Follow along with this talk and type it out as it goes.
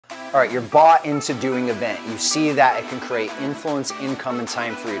All right, you're bought into doing an event. You see that it can create influence, income, and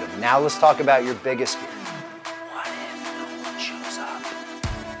time freedom. Now let's talk about your biggest fear. What if no one shows up?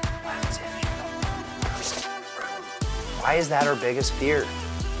 What if you're the person in the room? Why is that our biggest fear?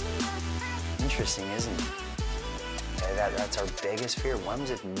 Interesting, isn't it? Okay, that's our biggest fear. What happens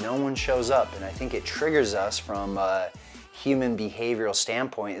if no one shows up? And I think it triggers us from a human behavioral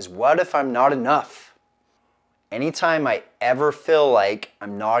standpoint is, what if I'm not enough? Anytime I ever feel like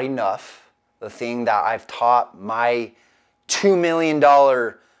I'm not enough, the thing that I've taught my $2 million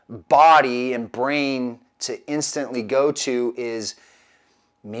body and brain to instantly go to is,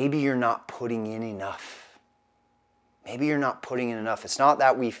 maybe you're not putting in enough. Maybe you're not putting in enough. It's not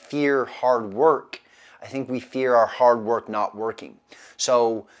that we fear hard work. I think we fear our hard work not working.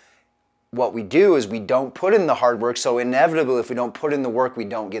 So what we do is we don't put in the hard work. So inevitably, if we don't put in the work, we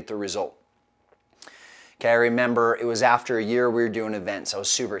don't get the result. Okay, I remember it was after a year we were doing events. I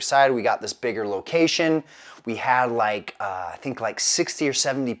was super excited. We got this bigger location. We had I think like 60 or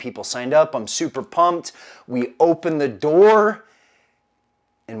 70 people signed up. I'm super pumped. We opened the door,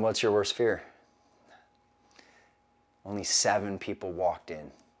 and what's your worst fear? Only 7 people walked in.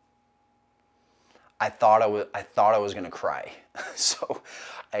 I thought I was gonna cry. So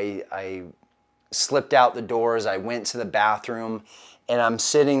I slipped out the doors. I went to the bathroom, and I'm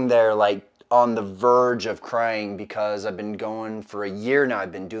sitting there like on the verge of crying because I've been going for a year now.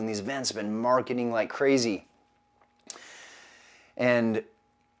 I've been doing these events, I've been marketing like crazy. And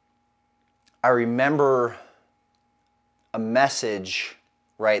I remember a message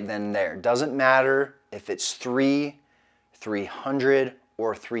right then and there. Doesn't matter if it's 300,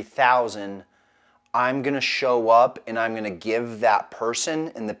 or 3,000, I'm gonna show up and I'm gonna give that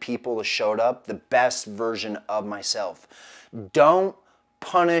person and the people that showed up the best version of myself. Don't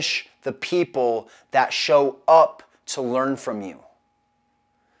punish the people that show up to learn from you.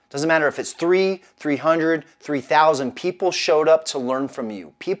 Doesn't matter if it's 300, 3,000, people showed up to learn from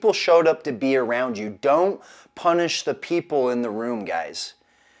you. People showed up to be around you. Don't punish the people in the room, guys.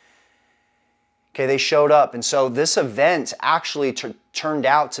 Okay, they showed up. And so this event actually turned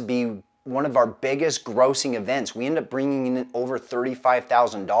out to be one of our biggest grossing events. We ended up bringing in over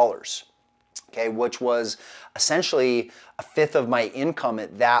 $35,000. Okay, which was essentially a fifth of my income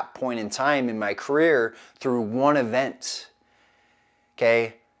at that point in time in my career through one event.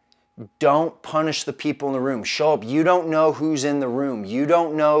 Okay, don't punish the people in the room. Show up. You don't know who's in the room. You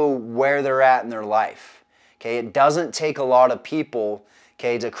don't know where they're at in their life. Okay, it doesn't take a lot of people,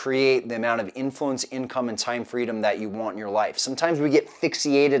 okay, to create the amount of influence, income, and time freedom that you want in your life. Sometimes we get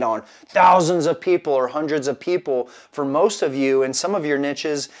fixated on thousands of people or hundreds of people. For most of you and some of your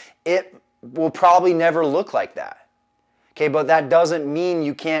niches, it will probably never look like that. Okay, but that doesn't mean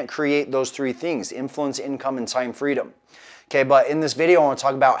you can't create those 3 things: influence, income, and time freedom. Okay, but in this video, I want to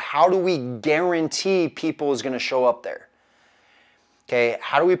talk about how do we guarantee people is going to show up there. Okay,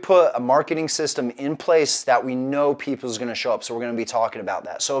 how do we put a marketing system in place that we know people is going to show up? So we're going to be talking about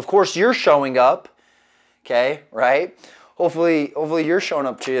that. So of course you're showing up, okay, right? Hopefully you're showing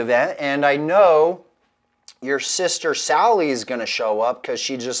up to the event, and I know your sister Sally is going to show up because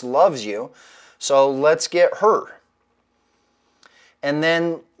she just loves you. So let's get her. And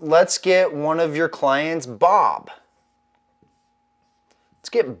then let's get one of your clients, Bob. Let's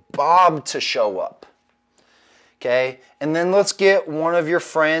get Bob to show up. Okay? And then let's get one of your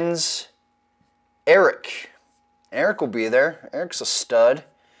friends, Eric. Eric will be there. Eric's a stud.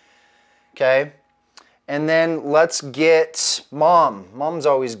 Okay? And then let's get Mom. Mom's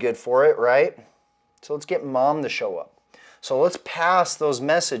always good for it, right? So let's get Mom to show up. So let's pass those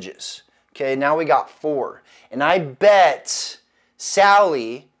messages. Okay, now we got 4. And I bet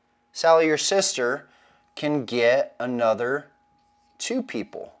Sally, your sister, can get another 2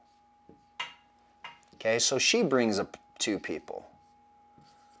 people. Okay, so she brings up 2 people.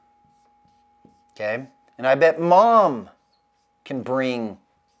 Okay, and I bet Mom can bring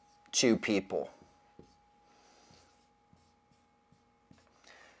 2 people.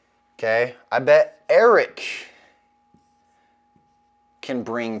 Okay, I bet Eric can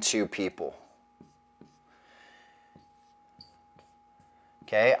bring 2 people.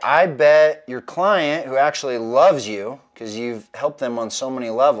 Okay, I bet your client who actually loves you, because you've helped them on so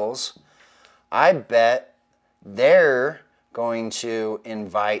many levels, I bet they're going to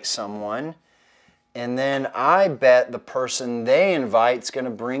invite someone, and then I bet the person they invite is going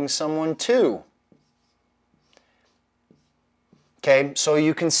to bring someone too. Okay, so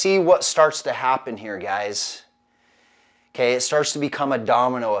you can see what starts to happen here, guys. Okay, it starts to become a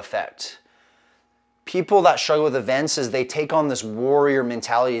domino effect. people that struggle with events is they take on this warrior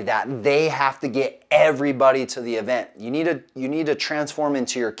mentality that they have to get everybody to the event. You need to transform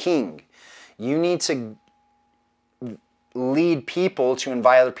into your king. You need to lead people to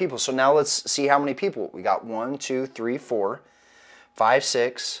invite other people. So now let's see how many people. We got 1, 2, 3, 4, 5,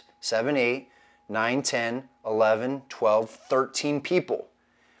 6, 7, 8, 9, 10, 11, 12, 13 people.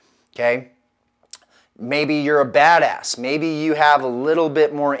 Okay? Maybe you're a badass. Maybe you have a little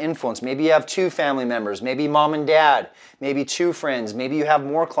bit more influence. Maybe you have 2 family members. Maybe mom and dad. Maybe 2 friends. Maybe you have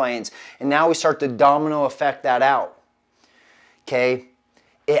more clients. And now we start to domino effect that out. Okay?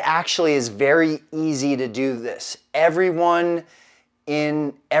 It actually is very easy to do this. Everyone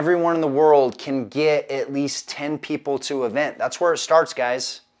in the world can get at least 10 people to an event. That's where it starts,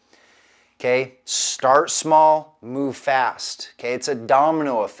 guys. Okay? Start small, move fast. Okay? It's a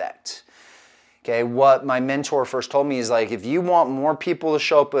domino effect. Okay? What my mentor first told me is like, if you want more people to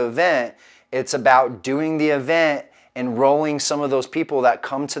show up at an event, it's about doing the event and rolling some of those people that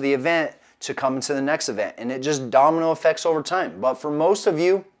come to the event to come to the next event. And it just domino effects over time. But for most of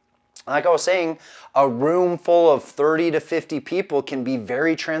you, like I was saying, a room full of 30 to 50 people can be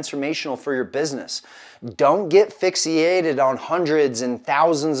very transformational for your business. Don't get fixated on hundreds and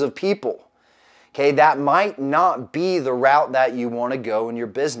thousands of people. Okay, that might not be the route that you want to go in your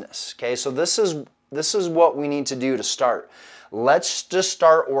business. Okay, so this is what we need to do to start. Let's just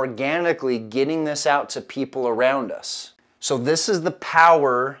start organically getting this out to people around us. So this is the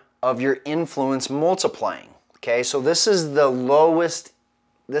power of your influence multiplying. Okay, so this is the lowest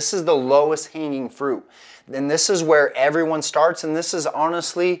hanging fruit. And this is where everyone starts, and this is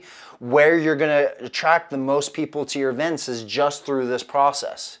honestly where you're gonna attract the most people to your events, is just through this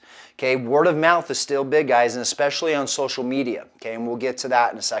process. Okay, word of mouth is still big, guys, and especially on social media. Okay, and we'll get to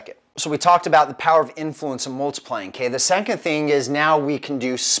that in a second. So we talked about the power of influence and multiplying. Okay, the second thing is now we can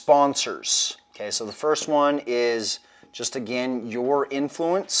do sponsors. Okay, so the first one is just, again, your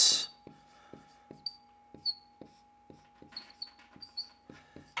influence.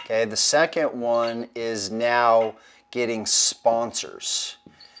 Okay, the second one is now getting sponsors.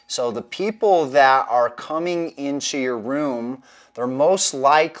 So the people that are coming into your room, they're most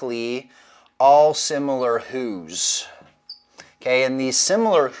likely all similar who's. Okay, and these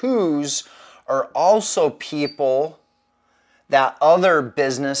similar who's are also people that other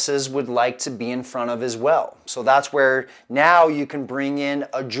businesses would like to be in front of as well. So that's where now you can bring in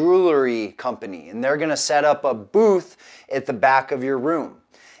a jewelry company, and they're gonna set up a booth at the back of your room.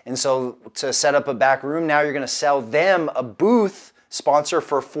 And so to set up a back room, now you're gonna sell them a booth sponsor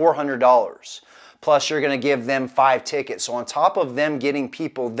for $400. Plus you're gonna give them 5 tickets. So on top of them getting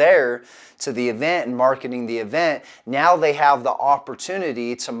people there to the event and marketing the event, now they have the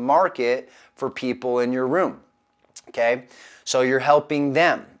opportunity to market for people in your room. Okay, so you're helping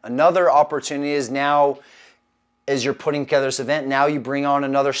them. Another opportunity is now, as you're putting together this event, now you bring on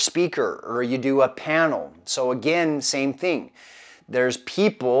another speaker or you do a panel. So again, same thing. There's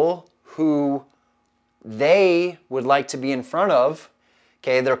people who they would like to be in front of.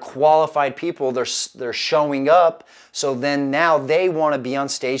 Okay, they're qualified people, they're showing up, so then now they want to be on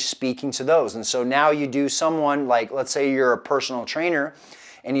stage speaking to those. And so now you do someone like, let's say you're a personal trainer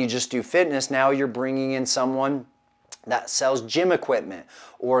and you just do fitness, now you're bringing in someone that sells gym equipment,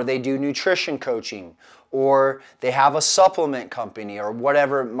 or they do nutrition coaching, or they have a supplement company, or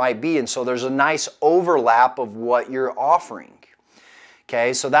whatever it might be. And so there's a nice overlap of what you're offering.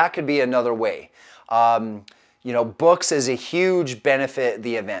 Okay, so that could be another way. You know, books is a huge benefit of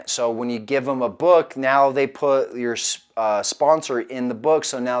the event. So when you give them a book, now they put your sponsor in the book,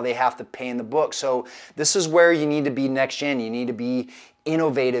 so now they have to pay in the book. So this is where you need to be next gen. You need to be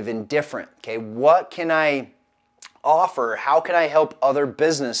innovative and different. Okay, what can I offer? How can I help other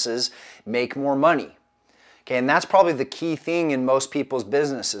businesses make more money? Okay, and that's probably the key thing in most people's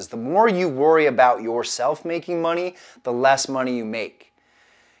businesses. The more you worry about yourself making money, the less money you make.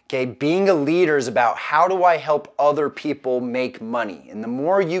 Okay, being a leader is about how do I help other people make money? And the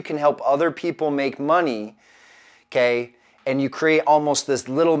more you can help other people make money, okay, and you create almost this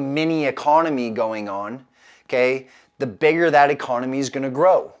little mini economy going on, okay, the bigger that economy is going to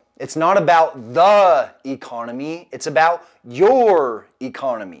grow. It's not about the economy, it's about your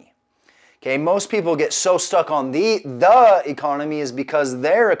economy. Okay, most people get so stuck on the economy is because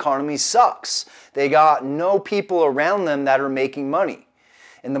their economy sucks. They got no people around them that are making money.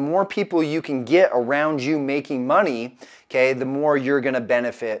 And the more people you can get around you making money, okay, the more you're going to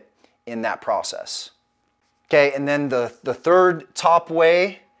benefit in that process. Okay, and then the third top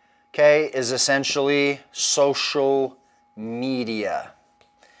way, okay, is essentially social media.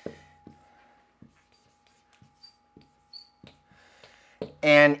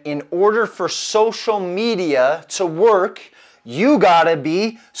 And in order for social media to work, you gotta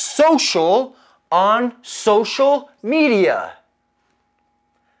be social on social media.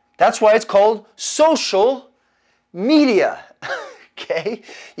 That's why it's called social media. Okay?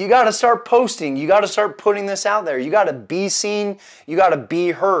 You gotta start posting. You gotta start putting this out there. You gotta be seen. You gotta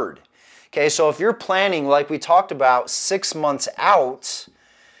be heard. Okay, so if you're planning, like we talked about, 6 months out,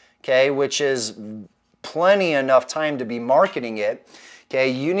 okay, which is plenty enough time to be marketing it, okay,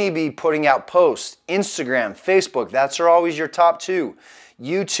 you need to be putting out posts. Instagram, Facebook, that's always your top 2.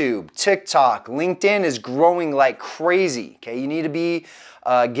 YouTube, TikTok, LinkedIn is growing like crazy. Okay, you need to be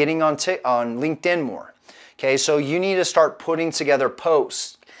getting on LinkedIn more. Okay, so you need to start putting together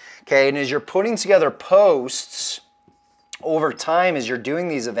posts. Okay, and as you're putting together posts over time, as you're doing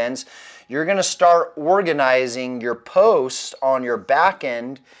these events, you're going to start organizing your posts on your back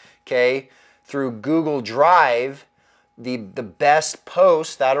end, okay, through Google Drive, the best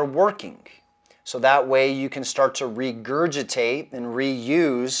posts that are working. So that way you can start to regurgitate and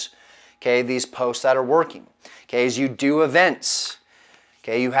reuse, okay, these posts that are working. Okay, as you do events,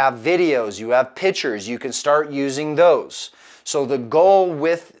 okay, you have videos, you have pictures, you can start using those. So the goal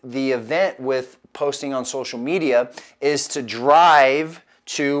with the event, with posting on social media, is to drive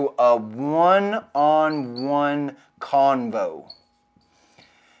to a one-on-one convo.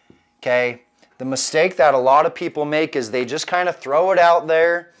 Okay, the mistake that a lot of people make is they just kind of throw it out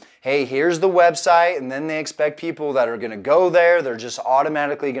there. Hey, here's the website, and then they expect people that are going to go there. They're just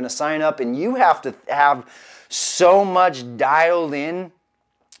automatically going to sign up, and you have to have so much dialed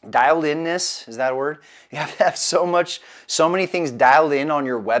inness, is that a word? You have to have so many things dialed in on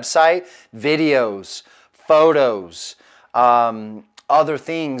your website, videos, photos, other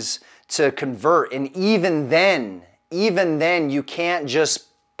things to convert. And even then you can't just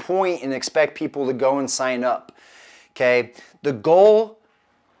point and expect people to go and sign up. Okay, the goal,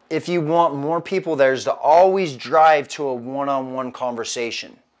 if you want more people there, is to always drive to a one-on-one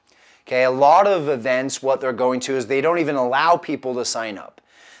conversation. Okay, a lot of events, what they're going to is they don't even allow people to sign up.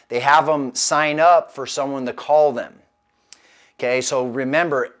 They have them sign up for someone to call them. Okay, so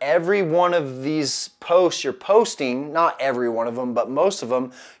remember, every one of these posts you're posting, not every one of them, but most of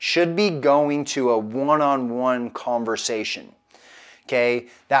them, should be going to a one-on-one conversation. Okay,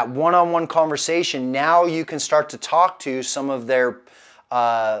 that one-on-one conversation, now you can start to talk to some of their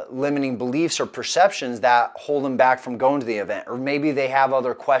limiting beliefs or perceptions that hold them back from going to the event, or maybe they have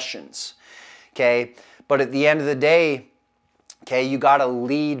other questions. Okay, but at the end of the day, okay, you got to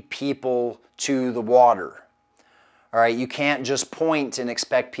lead people to the water. All right, you can't just point and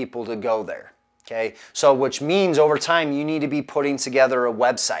expect people to go there. Okay, so which means over time you need to be putting together a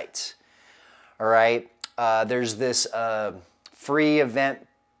website. All right, there's this free event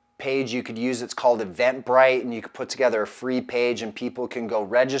page you could use. It's called Eventbrite, and you can put together a free page and people can go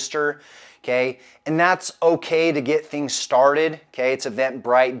register. Okay, and that's okay to get things started. Okay, it's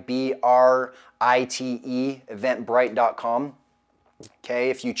Eventbrite, B-R-I-T-E, eventbrite.com. Okay,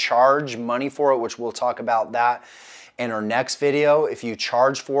 if you charge money for it, which we'll talk about that in our next video, if you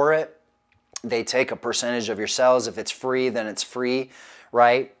charge for it, they take a percentage of your sales. If it's free, then it's free,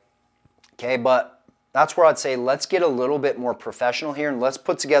 right? Okay, but that's where I'd say let's get a little bit more professional here and let's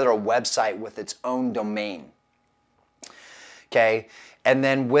put together a website with its own domain. Okay, and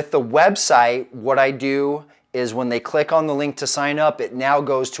then with the website, what I do is when they click on the link to sign up, it now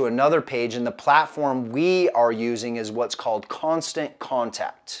goes to another page, and the platform we are using is what's called Constant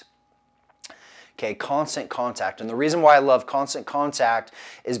Contact. Okay, Constant Contact. And the reason why I love Constant Contact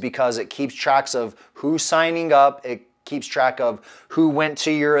is because it keeps track of who's signing up, it keeps track of who went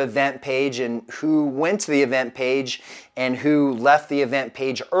to your event page and who went to the event page and who left the event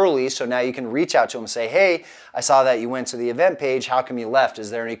page early. So now you can reach out to them and say, hey, I saw that you went to the event page. How come you left?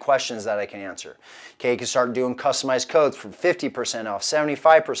 Is there any questions that I can answer? Okay, you can start doing customized codes for 50% off,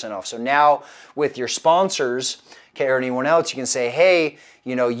 75% off. So now with your sponsors, okay, or anyone else, you can say, hey,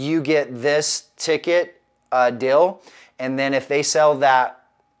 you know, you get this ticket deal, and then if they sell that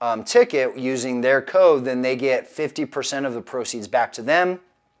ticket using their code, then they get 50% of the proceeds back to them,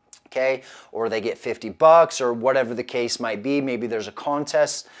 okay? Or they get $50 or whatever the case might be. Maybe there's a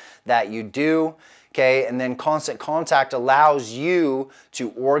contest that you do, okay? And then Constant Contact allows you to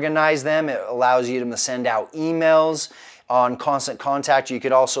organize them. It allows you to send out emails. On Constant Contact, you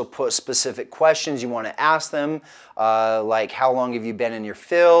could also put specific questions you want to ask them, like how long have you been in your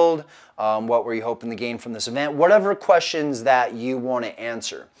field? What were you hoping to gain from this event? Whatever questions that you want to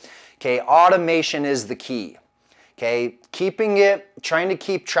answer. Okay, automation is the key. Okay, trying to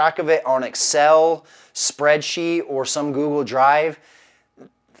keep track of it on Excel, spreadsheet, or some Google Drive,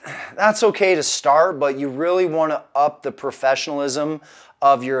 that's okay to start, but you really want to up the professionalism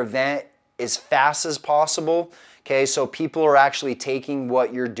of your event as fast as possible. Okay, so people are actually taking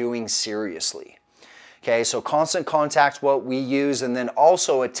what you're doing seriously. Okay, so constant contact's what we use, and then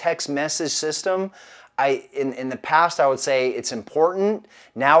also a text message system. In the past, I would say it's important.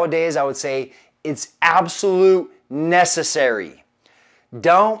 Nowadays, I would say it's absolute necessary.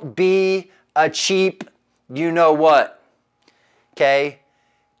 Don't be a cheap you-know-what, okay?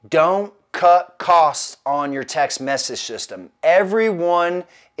 Don't cut costs on your text message system. Everyone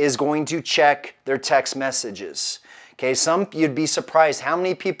is going to check their text messages. Okay, you'd be surprised how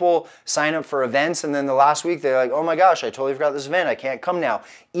many people sign up for events and then the last week they're like, oh my gosh, I totally forgot this event, I can't come now,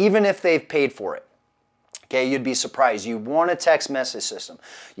 even if they've paid for it. Okay, you'd be surprised. You want a text message system.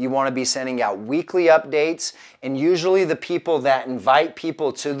 You want to be sending out weekly updates, and usually the people that invite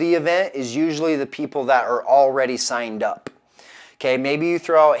people to the event is usually the people that are already signed up. Okay, maybe you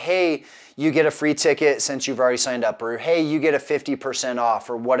throw out, hey, you get a free ticket since you've already signed up, or hey, you get a 50% off,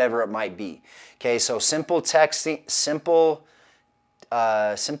 or whatever it might be. Okay, so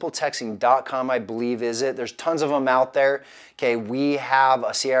simpletexting.com, I believe, is it. There's tons of them out there. Okay, we have a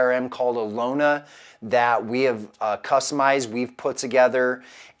CRM called Alona that we have customized, we've put together,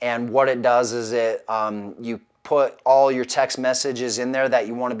 and what it does is you put all your text messages in there that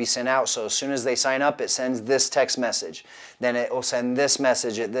you want to be sent out. So as soon as they sign up, it sends this text message. Then it will send this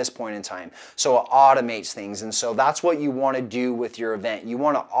message at this point in time. So it automates things. And so that's what you want to do with your event. You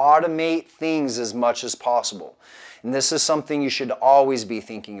want to automate things as much as possible. And this is something you should always be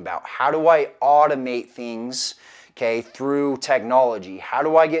thinking about. How do I automate things, okay, through technology? How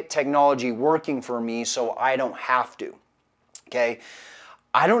do I get technology working for me so I don't have to? Okay,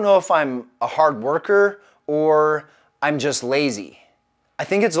 I don't know if I'm a hard worker or I'm just lazy. I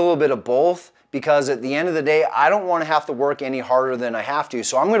think it's a little bit of both, because at the end of the day, I don't want to have to work any harder than I have to.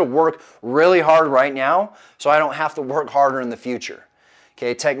 So I'm going to work really hard right now so I don't have to work harder in the future.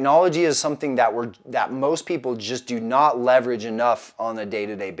 Okay, technology is something that most people just do not leverage enough on a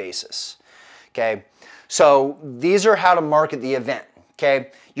day-to-day basis. Okay, so these are how to market the event.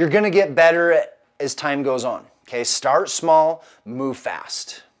 Okay, you're going to get better as time goes on. Okay, start small, move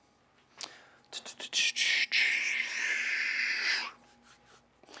fast.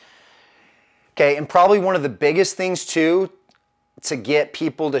 Okay, and probably one of the biggest things too to get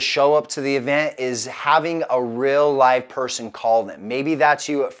people to show up to the event is having a real live person call them. Maybe that's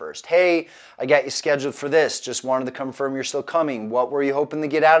you at first. Hey, I got you scheduled for this. Just wanted to confirm you're still coming. What were you hoping to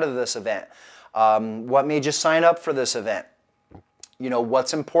get out of this event? What made you sign up for this event? You know,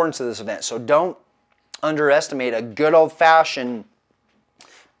 what's important to this event? So don't underestimate a good old-fashioned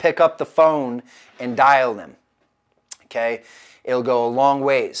pick up the phone and dial them. Okay, it'll go a long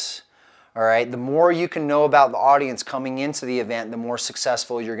ways. All right, the more you can know about the audience coming into the event, the more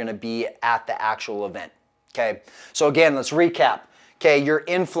successful you're going to be at the actual event. Okay, so again, let's recap. Okay, your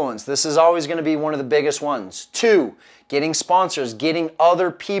influence. This is always going to be one of the biggest ones. 2, getting sponsors, getting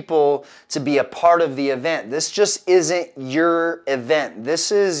other people to be a part of the event. This just isn't your event.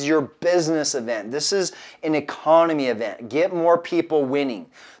 This is your business event. This is an economy event. Get more people winning.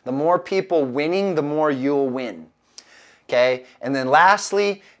 The more people winning, the more you'll win. Okay, and then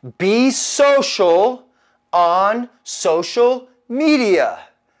lastly, be social on social media.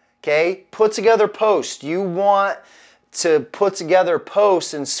 Okay, put together posts. You want to put together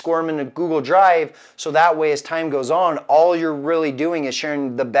posts and score them into Google Drive, so that way as time goes on, all you're really doing is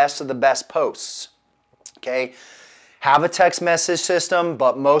sharing the best of the best posts. Okay, have a text message system,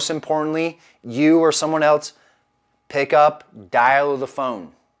 but most importantly, you or someone else pick up, dial the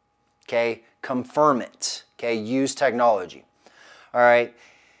phone. Okay, confirm it. Okay, use technology. All right,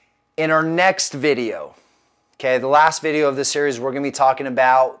 in our next video, okay, the last video of this series, we're going to be talking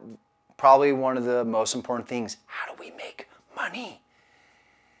about probably one of the most important things. How do we make money?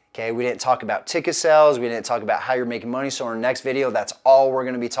 Okay, we didn't talk about ticket sales. We didn't talk about how you're making money. So in our next video, that's all we're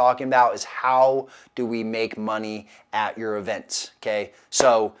going to be talking about is how do we make money at your events. Okay,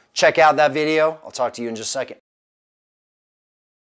 so check out that video. I'll talk to you in just a second.